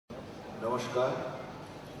Namaskar.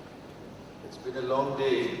 It's been a long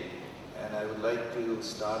day, and I would like to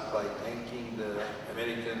start by thanking the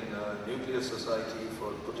American Nuclear Society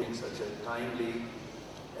for putting such a timely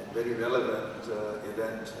and very relevant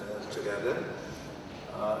event together.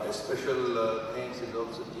 A special thanks is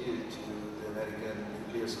also due to the American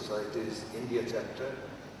Nuclear Society's India chapter.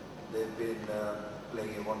 They've been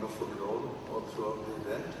playing a wonderful role all throughout the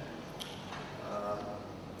event.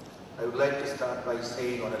 I would like to start by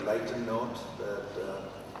saying on a lighter note that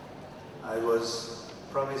I was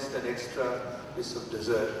promised an extra piece of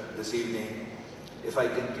dessert this evening if I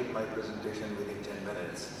can keep my presentation within 10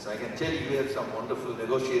 minutes. So I can tell you we have some wonderful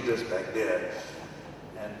negotiators back there,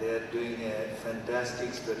 and they're doing a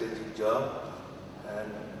fantastic strategic job.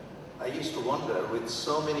 And I used to wonder, with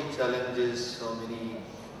so many challenges, so many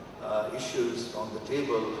issues on the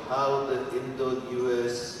table, how the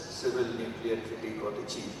Indo-U.S. civil nuclear treaty got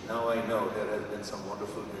achieved. Now I know there have been some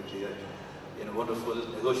wonderful wonderful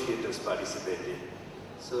negotiators participating.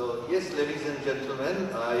 So yes, ladies and gentlemen,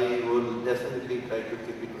 I will definitely try to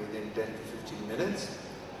keep it within 10 to 15 minutes,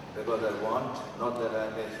 because I want, not that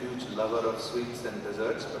I'm a huge lover of sweets and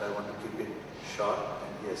desserts, but I want to keep it short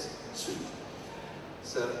and yes, sweet.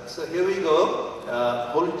 So here we go.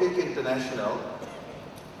 Holtec International.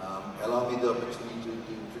 Allow me the opportunity to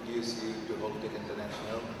introduce you to Holtec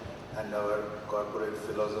International and our corporate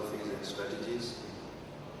philosophies and strategies.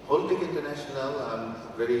 Holtec International, I'm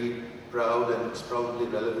very proud, and it's probably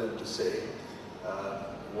relevant to say,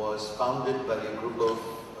 was founded by a group of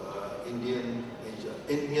Indian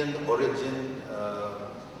origin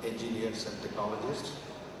engineers and technologists.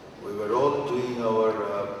 We were all doing our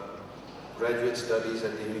graduate studies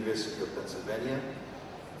at the University of Pennsylvania,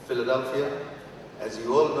 Philadelphia. As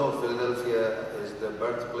you all know, Philadelphia is the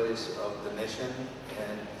birthplace of the nation,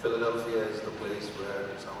 and Philadelphia is the place where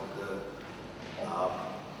some of the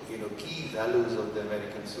key values of the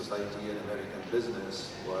American society and American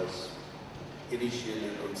business was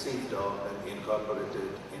initially conceived of and incorporated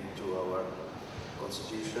into our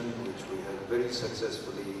constitution, which we have very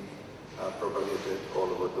successfully propagated all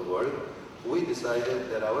over the world. We decided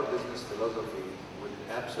that our business philosophy would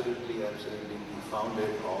absolutely be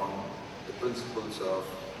founded on the principles of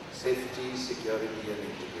safety, security, and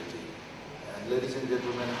integrity. And ladies and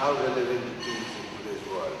gentlemen, how relevant it is in today's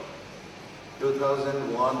world.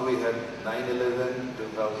 2001 we had 9/11,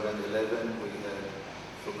 2011 we had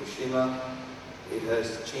Fukushima. It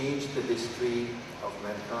has changed the history of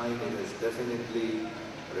mankind. It has definitely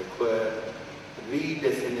required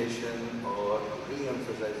redefinition or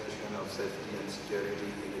re-emphasization of safety and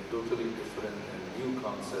security in a totally different and new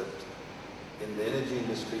concept in the energy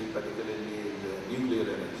industry, particularly in the nuclear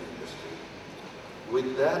energy industry.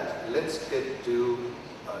 With that, let's get to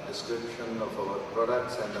a description of our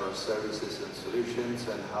products and our services and solutions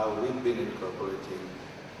and how we've been incorporating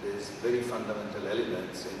these very fundamental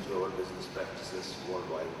elements into our business practices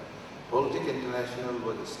worldwide. Holtec International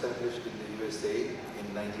was established in the USA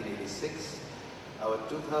in 1986. Our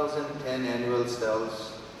 2010 annual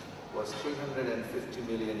sales was $350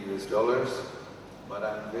 million US. But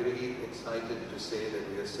I'm very excited to say that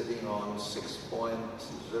we are sitting on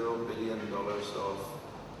 $6.0 billion of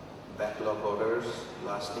backlog orders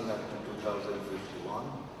lasting up to 2051.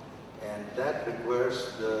 And that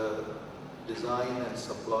requires the design and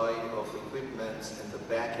supply of equipments in the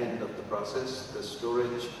back end of the process, the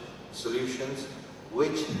storage solutions,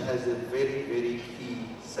 which has a very key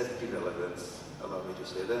safety relevance, allow me to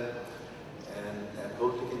say that. And at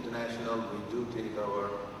Holtec International, we do take our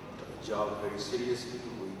job very seriously.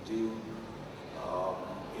 We do,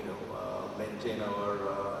 maintain our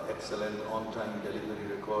excellent on-time delivery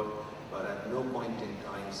record, but at no point in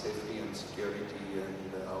time safety and security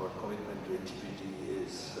and our commitment to integrity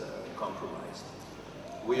is compromised.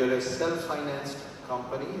 We are a self-financed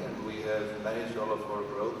company, and we have managed all of our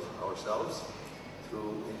growth ourselves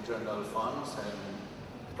through internal funds and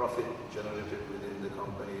profit generated within the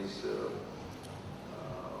company's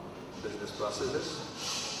business processes.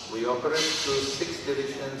 We operate through 6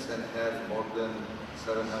 divisions and have more than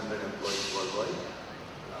 700 employees worldwide.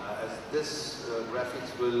 As this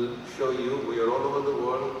graphics will show you, we are all over the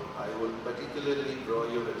world. I will particularly draw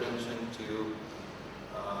your attention to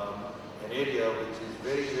an area which is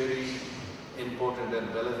very important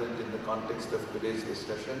and relevant in the context of today's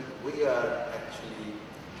discussion. We are actually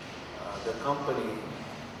the company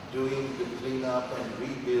doing the cleanup and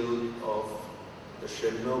rebuild of the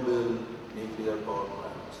Chernobyl nuclear power plant.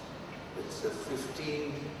 It's a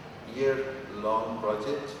 15-year-long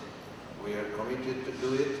project. We are committed to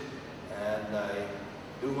do it, and I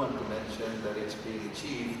do want to mention that it's being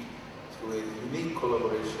achieved through a unique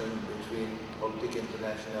collaboration between Holtec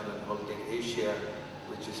International and Holtec Asia,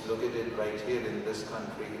 which is located right here in this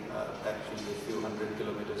country, actually a few hundred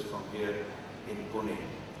kilometers from here in Pune.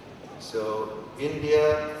 So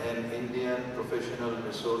India and Indian professional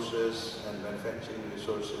resources and manufacturing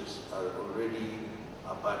resources are already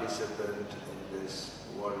a participant in this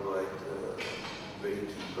worldwide very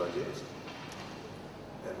key project.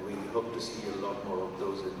 And we hope to see a lot more of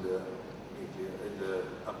those in the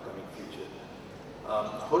upcoming future.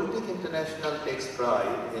 Holtec International takes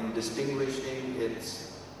pride in distinguishing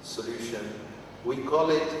its solution. We call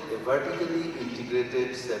it a vertically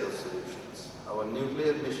integrated set of solutions. Our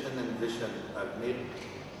nuclear mission and vision are made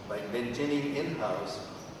by maintaining in-house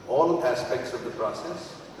all aspects of the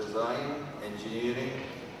process: design, engineering,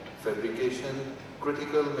 fabrication,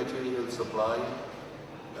 critical material supply,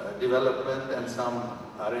 development, and some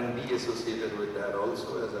R&D associated with that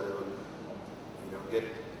also, as I will get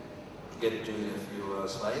to in a few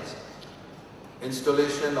slides.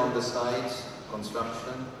 Installation on the sites,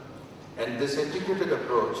 construction, and this integrated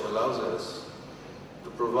approach allows us to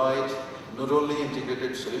provide not only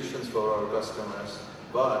integrated solutions for our customers,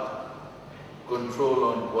 but control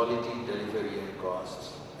on quality, delivery, and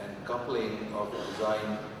costs, and coupling of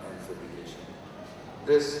design and fabrication.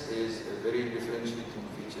 This is a very differentiating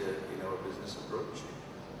feature in our business approach.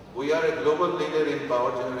 We are a global leader in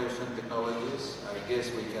power generation technologies. I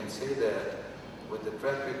guess we can say that with the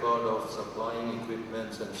track record of supplying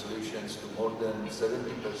equipments and solutions to more than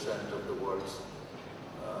 70% of the world's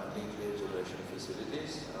nuclear generation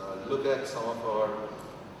facilities. Look at some of our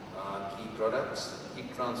key products: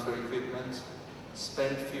 heat transfer equipment,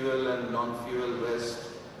 spent fuel and non-fuel waste,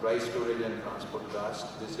 dry storage and transport gas.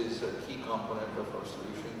 This is a key component of our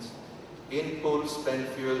solutions. In-pool spent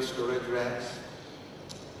fuel storage racks.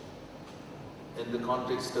 In the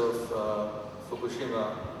context of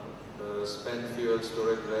Fukushima, the spent fuel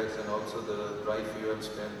storage racks and also the dry fuel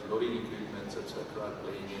spent loading equipments, etc., are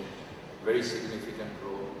playing a very significant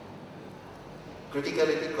role.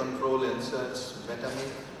 Criticality control inserts,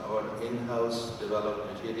 Metamic, our in-house developed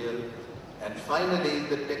material. And finally,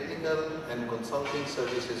 the technical and consulting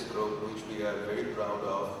services group, which we are very proud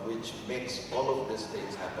of, which makes all of these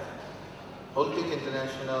things happen. Holtec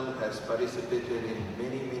International has participated in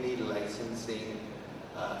many licensing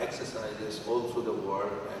exercises all through the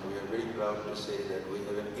world, and we are very proud to say that we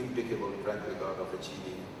have an impeccable track record of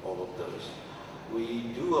achieving all of those.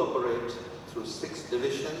 We do operate through 6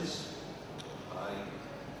 divisions. I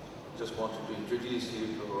just wanted to introduce you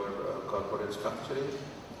to our corporate structuring.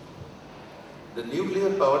 The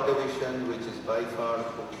nuclear power division, which is by far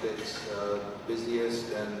Holtec's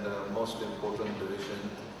busiest and most important division,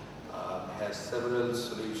 has several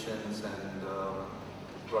solutions and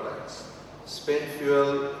products. Spent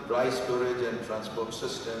fuel, dry storage and transport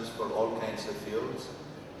systems for all kinds of fuels.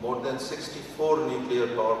 More than 64 nuclear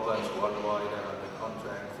power plants worldwide are under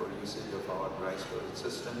contract for usage of our dry storage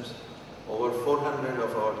systems. Over 400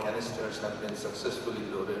 of our canisters have been successfully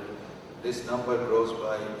loaded. This number grows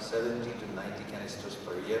by 70 to 90 canisters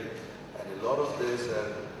per year, and a lot of this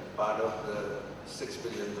are part of the $6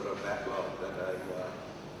 billion backlog that I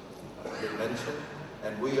did mention.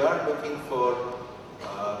 And we are looking for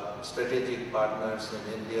strategic partners in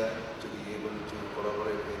India to be able to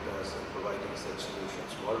collaborate with us in providing such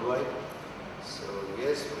solutions worldwide. So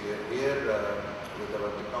yes, we are here with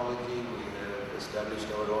our technology. We have established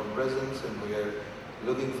our own presence, and we are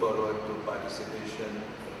looking forward to participation in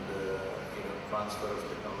the transfer of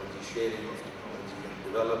technology, sharing of technology, and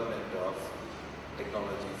development of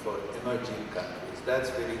technology for emerging countries. That's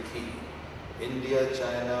very key. India,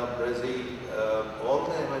 China, Brazil, all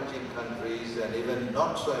the emerging countries and even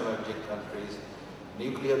not so emerging countries,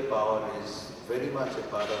 nuclear power is very much a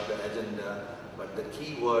part of the agenda, but the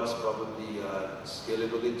key words probably are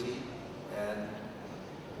scalability and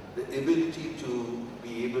the ability to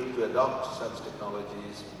be able to adopt such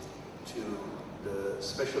technologies to the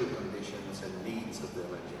special conditions and needs of the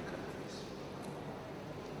emerging countries.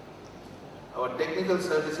 Our technical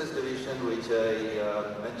services division, which I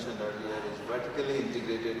mentioned earlier, is vertically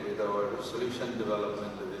integrated with our solution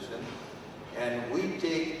development division, and we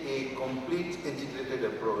take a complete integrated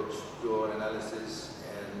approach to our analysis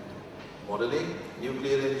and modeling,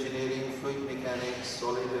 nuclear engineering, fluid mechanics,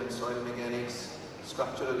 solid and soil mechanics,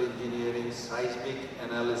 structural engineering, seismic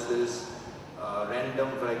analysis,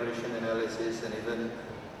 random vibration analysis, and even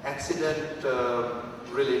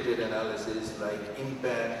accident-related analysis like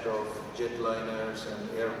impact of jetliners and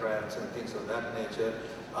aircrafts and things of that nature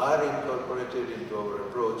are incorporated into our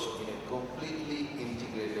approach in a completely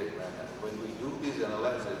integrated manner. When we do this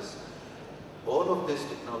analysis, all of these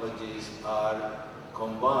technologies are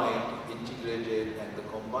combined, integrated, and the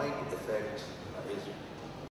combined effect is